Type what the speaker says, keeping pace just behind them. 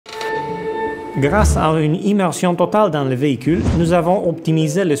Grâce à une immersion totale dans le véhicule, nous avons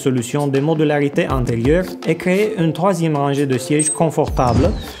optimisé les solutions de modularité intérieure et créé une troisième rangée de sièges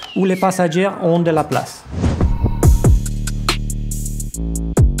confortables où les passagers ont de la place.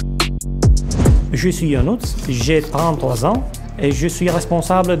 Je suis Younout, j'ai 33 ans et je suis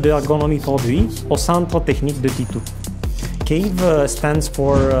responsable de l'ergonomie produit au Centre Technique de Titu. CAVE stands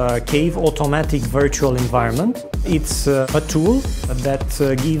for CAVE Automatic Virtual Environment. It's a tool that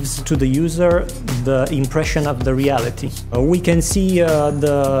gives to the user the impression of the reality. We can see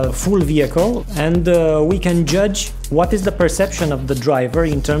the full vehicle and we can judge what is the perception of the driver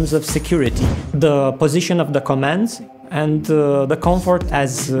in terms of security, the position of the commands, and the comfort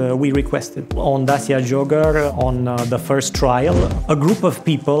as we requested. On Dacia Jogger, on the first trial, a group of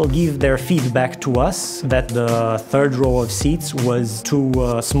people give their feedback to us that the third row of seats was too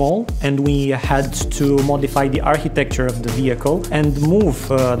small, and we had to modify the architecture of the vehicle and move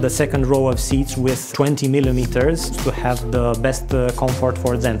the second row of seats with 20 millimeters to have the best comfort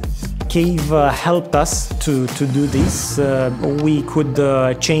for them. CAVE helped us to do this. We could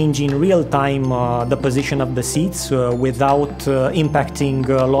change in real time the position of the seats without impacting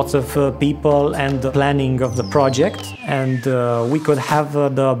lots of people and the planning of the project, and we could have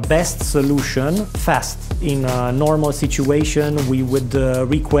the best solution fast. In a normal situation, we would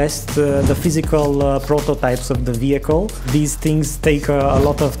request the physical prototypes of the vehicle. These things take a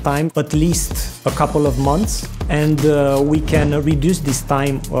lot of time, at least a couple of months, and we can reduce this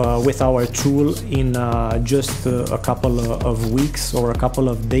time with our tool in just a couple of weeks or a couple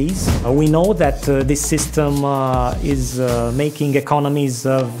of days. We know that this system is making economies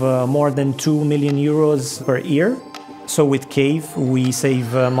of more than 2 million euros per year. So with CAVE, we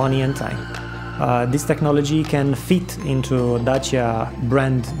save money and time. This technology can fit into Dacia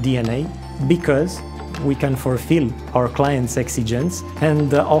brand DNA because we can fulfill our clients' exigence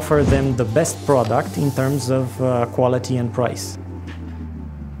and offer them the best product in terms of quality and price.